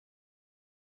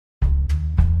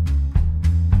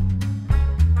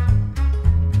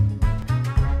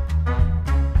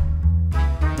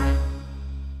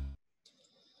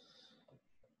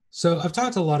So I've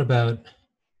talked a lot about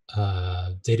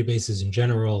databases in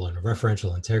general and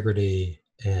referential integrity,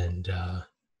 and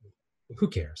who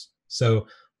cares? So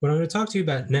what I'm going to talk to you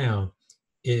about now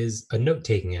is a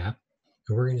note-taking app,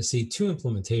 and we're going to see two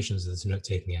implementations of this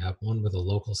note-taking app: one with a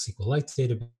local SQLite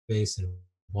database and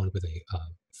one with a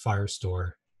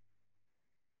Firestore.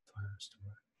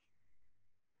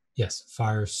 Yes,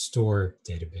 Firestore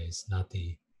database, not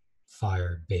the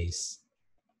Firebase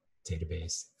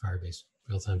database. Firebase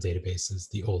real-time database is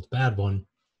the old bad one.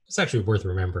 It's actually worth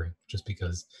remembering just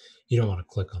because you don't want to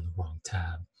click on the wrong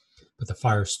tab, but the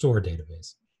Firestore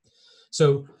database.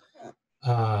 So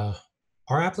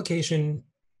our application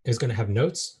is going to have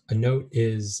notes. A note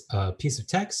is a piece of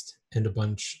text and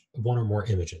one or more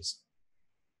images.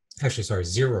 Actually, sorry,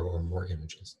 0 or more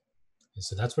images. And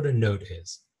so that's what a note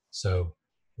is. So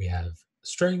we have a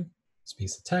string, it's a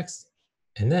piece of text,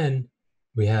 and then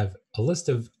we have a list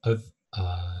of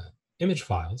image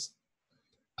files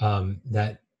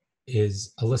that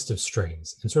is a list of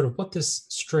strings. And sort of what this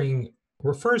string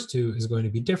refers to is going to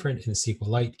be different in the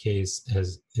SQLite case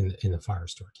as in the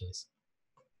Firestore case.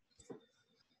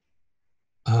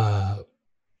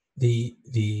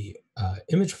 The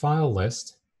image file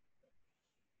list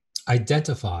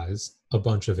identifies a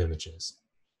bunch of images.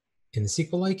 In the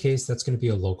SQLite case, that's going to be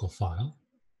a local file.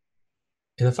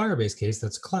 In the Firebase case,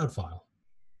 that's a cloud file.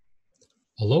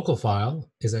 A local file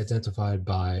is identified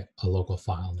by a local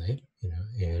file name,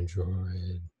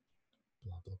 Android,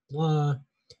 blah, blah, blah.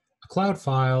 A cloud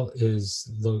file is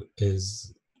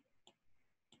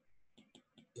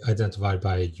identified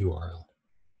by a URL.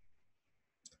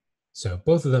 So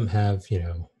both of them have,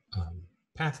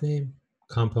 path name,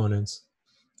 components,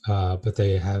 but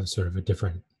they have sort of a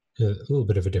little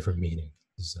bit of a different meaning.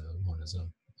 So one is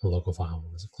a local file,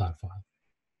 one is a cloud file.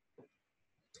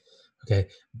 Okay,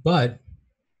 but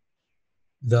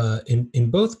in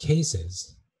both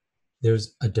cases,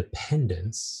 there's a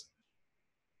dependence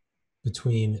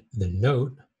between the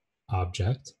note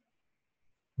object,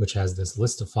 which has this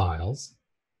list of files,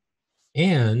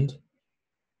 and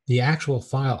the actual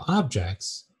file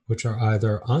objects, which are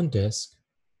either on disk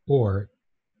or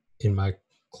in my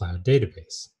cloud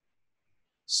database.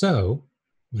 So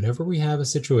whenever we have a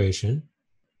situation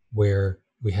where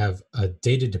we have a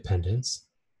data dependence,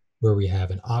 where we have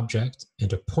an object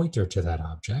and a pointer to that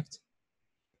object,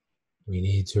 we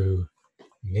need to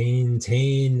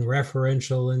maintain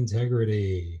referential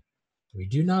integrity. We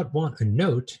do not want a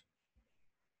note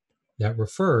that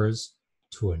refers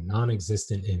to a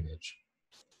non-existent image,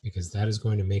 because that is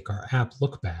going to make our app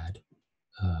look bad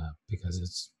because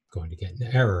it's going to get an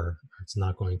error, or it's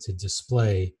not going to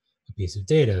display a piece of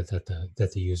data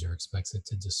that the user expects it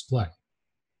to display.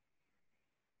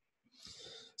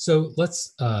 So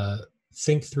let's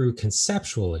think through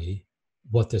conceptually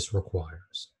what this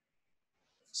requires.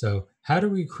 So how do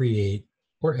we create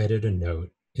or edit a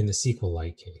note in the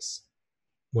SQLite case?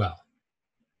 Well,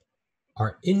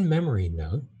 our in-memory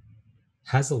note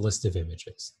has a list of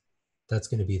images. That's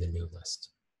going to be the new list.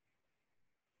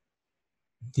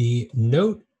 The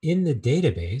note in the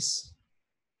database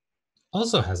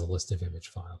also has a list of image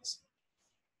files.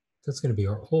 That's going to be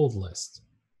our old list.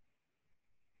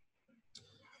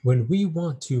 When we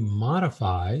want to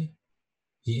modify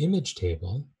the image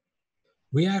table,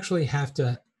 we actually have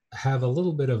to have a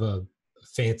little bit of a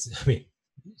fancy,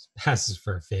 passes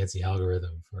for a fancy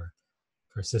algorithm for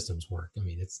systems work.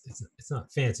 It's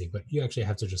not fancy, but you actually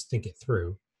have to just think it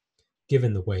through,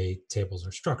 given the way tables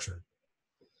are structured.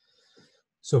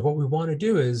 So what we want to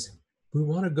do is we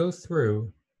want to go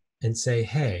through and say,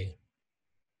 hey,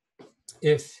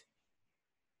 if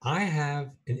I have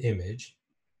an image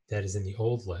that is in the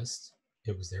old list,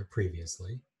 it was there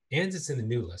previously, and it's in the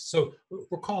new list. So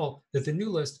recall that the new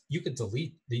list, you could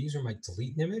delete, the user might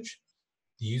delete an image,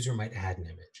 the user might add an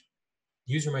image.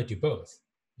 The user might do both.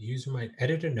 The user might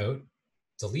edit a note,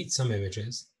 delete some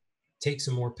images, take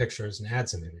some more pictures and add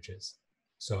some images.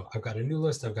 So I've got a new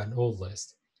list, I've got an old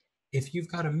list. If you've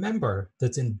got a member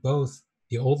that's in both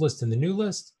the old list and the new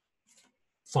list,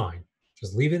 fine.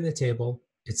 Just leave it in the table.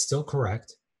 It's still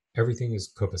correct. Everything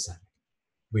is copacetic.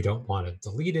 We don't want to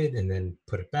delete it and then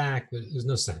put it back. There's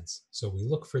no sense. So we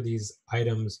look for these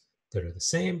items that are the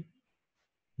same.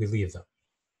 We leave them.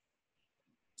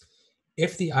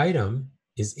 If the item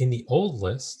is in the old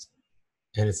list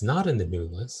and it's not in the new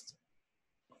list,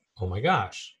 oh my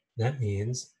gosh, that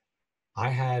means I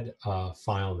had a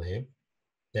file name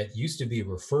that used to be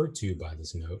referred to by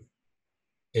this note.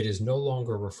 It is no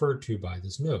longer referred to by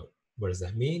this note. What does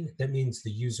that mean? That means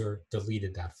the user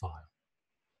deleted that file.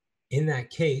 In that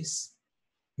case,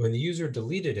 when the user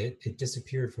deleted it, it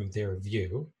disappeared from their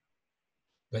view.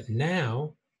 But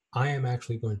now I am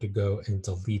actually going to go and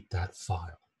delete that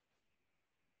file.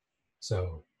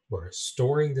 So we're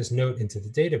storing this note into the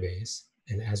database.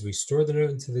 And as we store the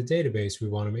note into the database, we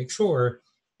want to make sure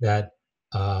that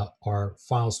our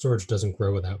file storage doesn't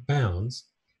grow without bounds.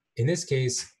 In this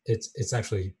case, it's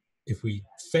actually, if we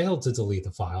fail to delete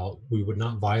the file, we would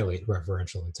not violate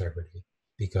referential integrity,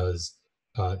 because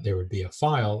there would be a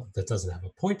file that doesn't have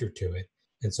a pointer to it.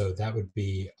 And so that would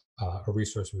be a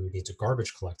resource we would need to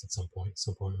garbage collect at some point. At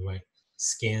some point we might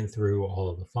scan through all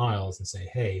of the files and say,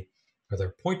 hey, are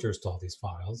there pointers to all these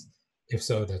files? If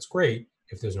so, that's great.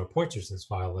 If there's no pointers to this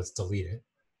file, let's delete it.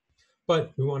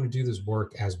 But we want to do this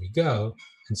work as we go.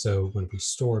 And so when we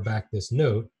store back this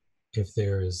note, if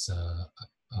there's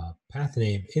a path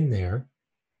name in there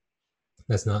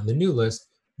that's not in the new list,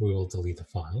 we will delete the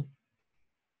file.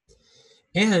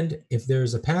 And if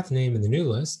there's a path name in the new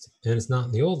list and it's not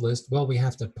in the old list, well, we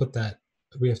have to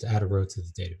add a row to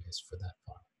the database for that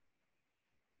file.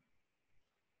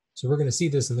 So we're going to see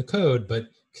this in the code, but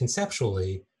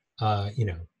conceptually,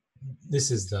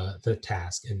 this is the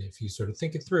task. And if you sort of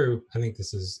think it through, I think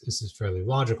this is fairly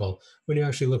logical. When you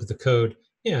actually look at the code,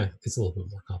 yeah, it's a little bit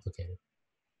more complicated.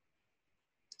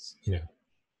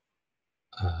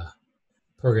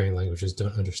 Programming languages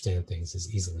don't understand things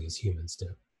as easily as humans do.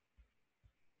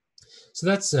 So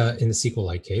that's in the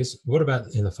SQLite case. What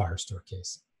about in the Firestore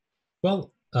case?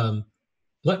 Well,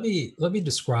 let me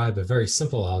describe a very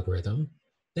simple algorithm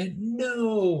that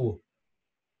no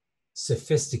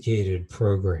sophisticated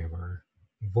programmer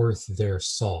worth their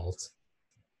salt.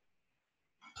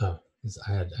 Oh,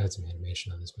 I had some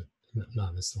animation on this, but not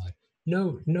on this slide.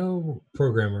 No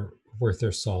programmer worth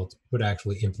their salt would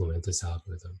actually implement this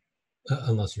algorithm,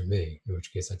 unless you're me, in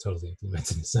which case I totally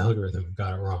implemented this algorithm and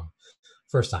got it wrong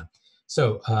first time.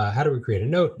 So how do we create a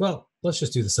note? Well, let's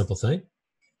just do the simple thing.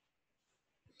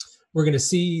 We're going to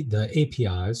see the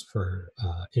APIs for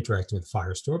interacting with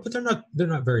Firestore, but they're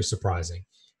not very surprising.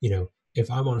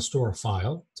 If I want to store a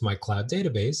file to my cloud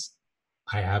database,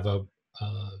 I have a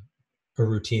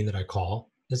routine that I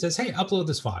call that says, "Hey, upload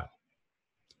this file."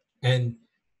 And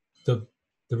the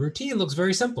routine looks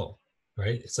very simple,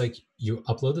 right? It's like you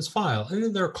upload this file, and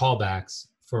then there are callbacks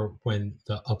for when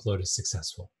the upload is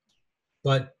successful.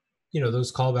 But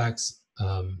those callbacks,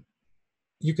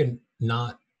 you can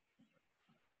not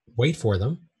wait for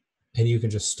them, and you can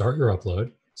just start your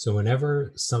upload. So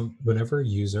whenever a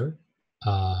user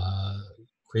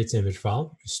creates an image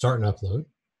file, you start an upload,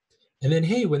 and then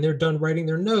hey, when they're done writing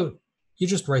their note, you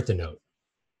just write the note.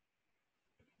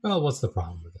 Well, what's the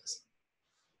problem with this?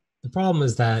 The problem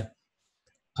is that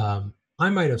I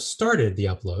might have started the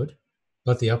upload,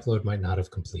 but the upload might not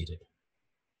have completed.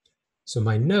 So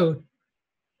my note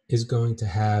is going to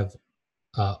have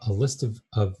a list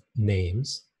of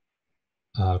names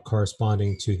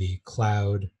corresponding to the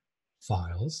cloud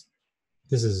files.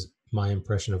 This is my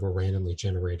impression of a randomly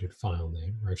generated file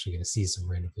name. We're actually going to see some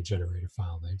randomly generated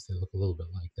file names. They look a little bit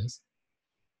like this.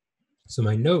 So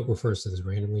my note refers to this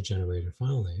randomly generated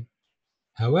file name.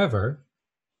 However,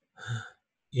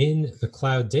 in the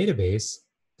cloud database,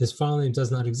 this file name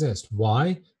does not exist.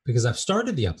 Why? Because I've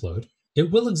started the upload.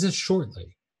 It will exist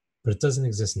shortly, but it doesn't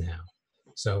exist now.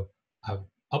 So I've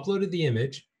uploaded the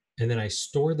image, and then I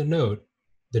store the note.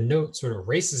 The note sort of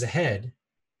races ahead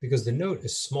because the note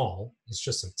is small. It's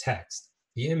just some text.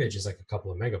 The image is like a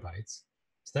couple of megabytes.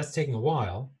 So that's taking a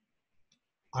while.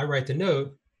 I write the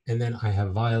note, and then I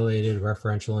have violated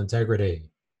referential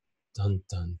integrity. Dun,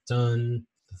 dun, dun.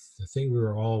 The thing we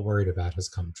were all worried about has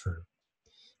come true.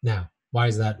 Now, why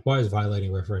is that? Why is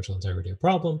violating referential integrity a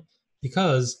problem?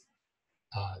 Because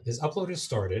this upload is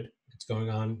started. It's going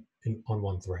on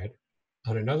one thread.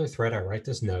 On another thread, I write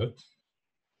this note.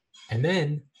 And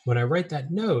then when I write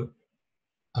that note,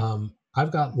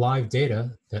 I've got live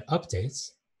data that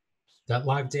updates. That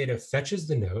live data fetches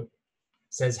the note,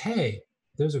 says, hey,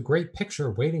 there's a great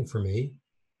picture waiting for me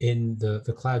in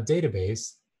the cloud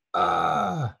database.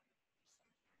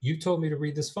 You told me to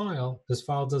read this file. This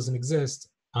file doesn't exist.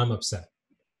 I'm upset.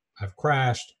 I've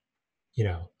crashed.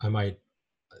 I might,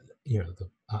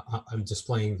 I'm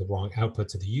displaying the wrong output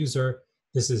to the user.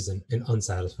 This is an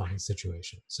unsatisfying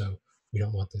situation. So we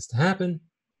don't want this to happen.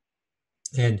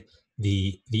 And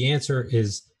the answer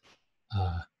is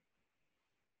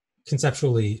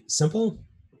conceptually simple.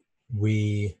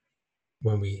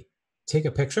 When we take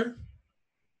a picture,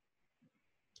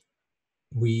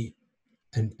 we've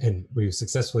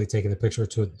successfully taken the picture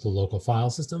to the local file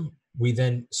system, we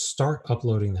then start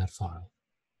uploading that file.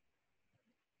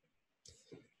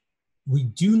 We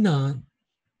do not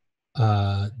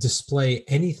display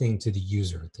anything to the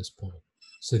user at this point.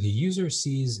 So the user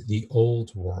sees the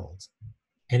old world.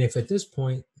 And if at this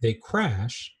point they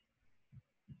crash,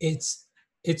 it's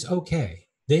it's okay.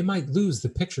 They might lose the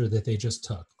picture that they just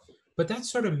took. But that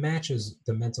sort of matches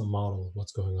the mental model of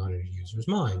what's going on in a user's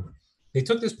mind. They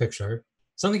took this picture,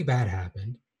 something bad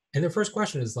happened, and their first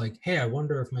question is like, hey, I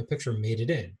wonder if my picture made it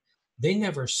in. They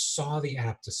never saw the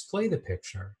app display the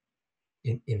picture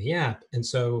in the app. And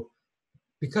so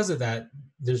because of that,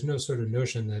 there's no sort of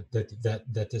notion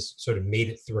that this sort of made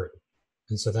it through.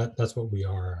 And so that's what we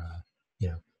are,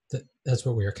 that's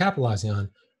what we are capitalizing on.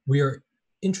 We are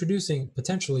introducing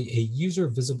potentially a user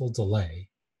visible delay,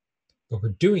 but we're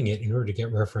doing it in order to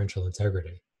get referential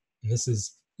integrity. And this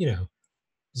is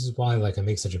why like I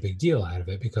make such a big deal out of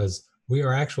it, because we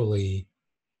are actually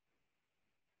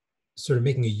sort of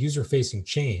making a user-facing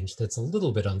change that's a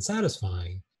little bit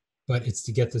unsatisfying, but it's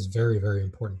to get this very, very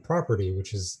important property,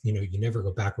 which is, you never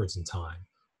go backwards in time.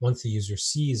 Once the user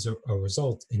sees a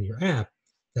result in your app,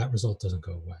 that result doesn't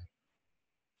go away.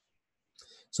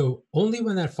 So only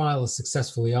when that file is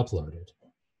successfully uploaded,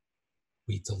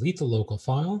 we delete the local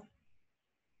file,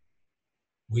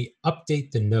 we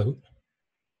update the note,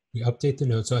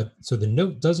 so the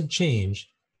note doesn't change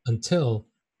until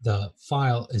the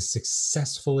file is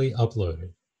successfully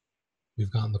uploaded.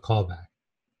 We've gotten the callback.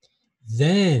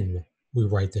 Then we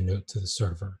write the note to the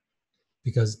server,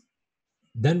 because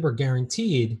then we're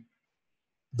guaranteed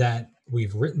that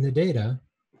we've written the data.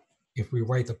 If we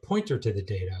write the pointer to the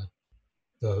data,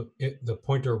 the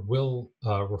pointer will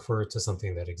refer to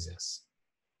something that exists.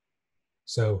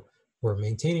 So we're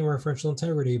maintaining referential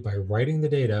integrity by writing the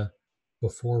data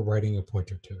before writing a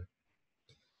pointer to it.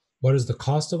 What is the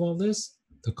cost of all this?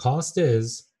 The cost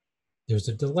is there's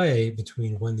a delay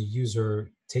between when the user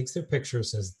takes their picture,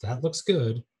 says that looks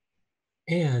good,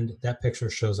 and that picture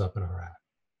shows up in our app.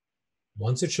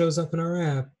 Once it shows up in our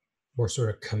app, we're sort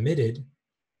of committed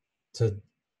to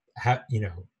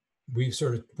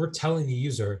we're telling the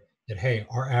user that, hey,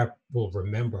 our app will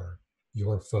remember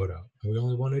your photo. And we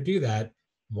only want to do that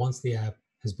once the app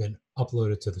has been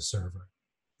uploaded to the server.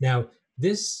 Now,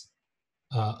 this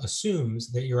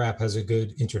assumes that your app has a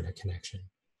good internet connection.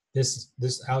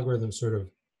 This algorithm sort of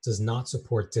does not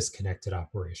support disconnected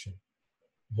operation.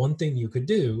 One thing you could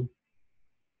do,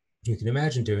 you can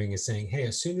imagine doing, is saying, hey,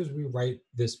 as soon as we write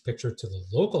this picture to the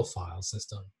local file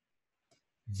system,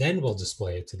 then we'll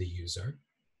display it to the user.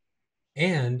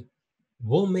 And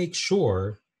we'll make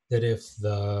sure that if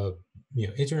the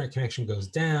internet connection goes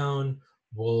down,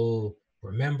 we'll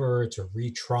remember to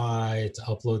retry to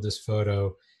upload this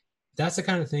photo. That's the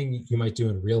kind of thing you might do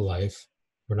in real life.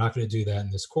 We're not going to do that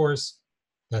in this course.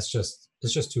 It's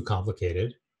just too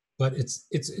complicated, but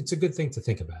it's a good thing to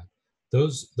think about.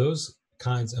 Those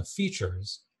kinds of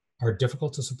features are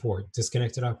difficult to support.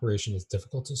 Disconnected operation is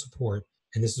difficult to support,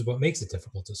 and this is what makes it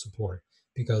difficult to support,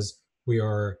 because we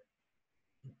are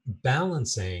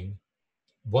balancing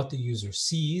what the user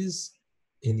sees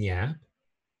in the app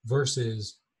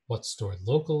versus what's stored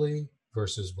locally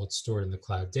versus what's stored in the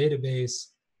cloud database.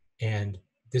 And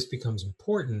this becomes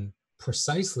important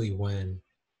precisely when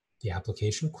the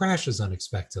application crashes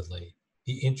unexpectedly,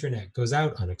 the internet goes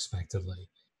out unexpectedly,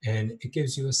 and it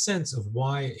gives you a sense of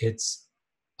why it's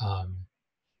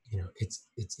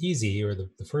it's easy, or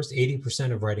the first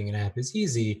 80% of writing an app is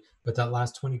easy, but that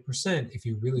last 20%, if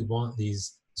you really want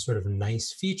these sort of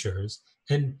nice features,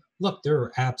 and look, there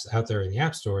are apps out there in the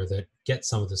App Store that get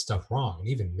some of this stuff wrong,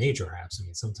 even major apps. I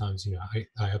mean, sometimes,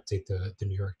 I update the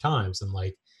New York Times, and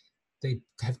like, they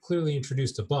have clearly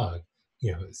introduced a bug.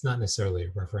 It's not necessarily a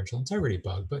referential integrity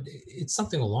bug, but it's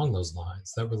something along those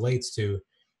lines that relates to,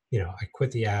 I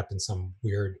quit the app in some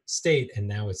weird state, and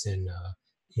now it's in,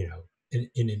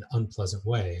 in an unpleasant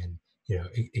way, and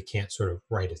it can't sort of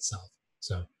right itself.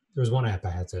 So there was one app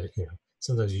I had to,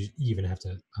 sometimes you even have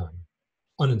to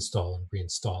uninstall and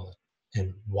reinstall it.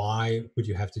 And why would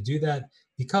you have to do that?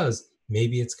 Because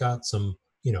maybe it's got some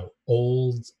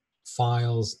old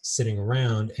files sitting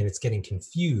around, and it's getting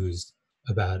confused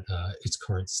about its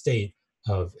current state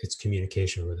of its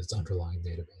communication with its underlying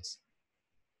database.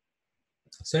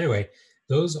 So anyway,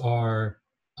 those are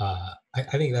I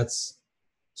think that's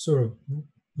sort of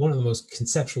one of the most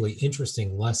conceptually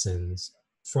interesting lessons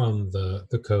from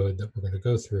the code that we're going to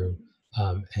go through.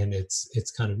 And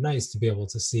it's kind of nice to be able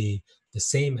to see the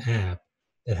same app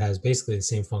that has basically the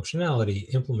same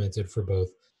functionality implemented for both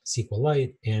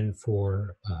SQLite and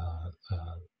for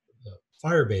the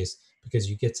Firebase, because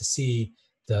you get to see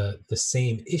the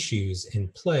same issues in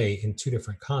play in two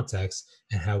different contexts,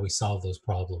 and how we solve those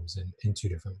problems in two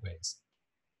different ways.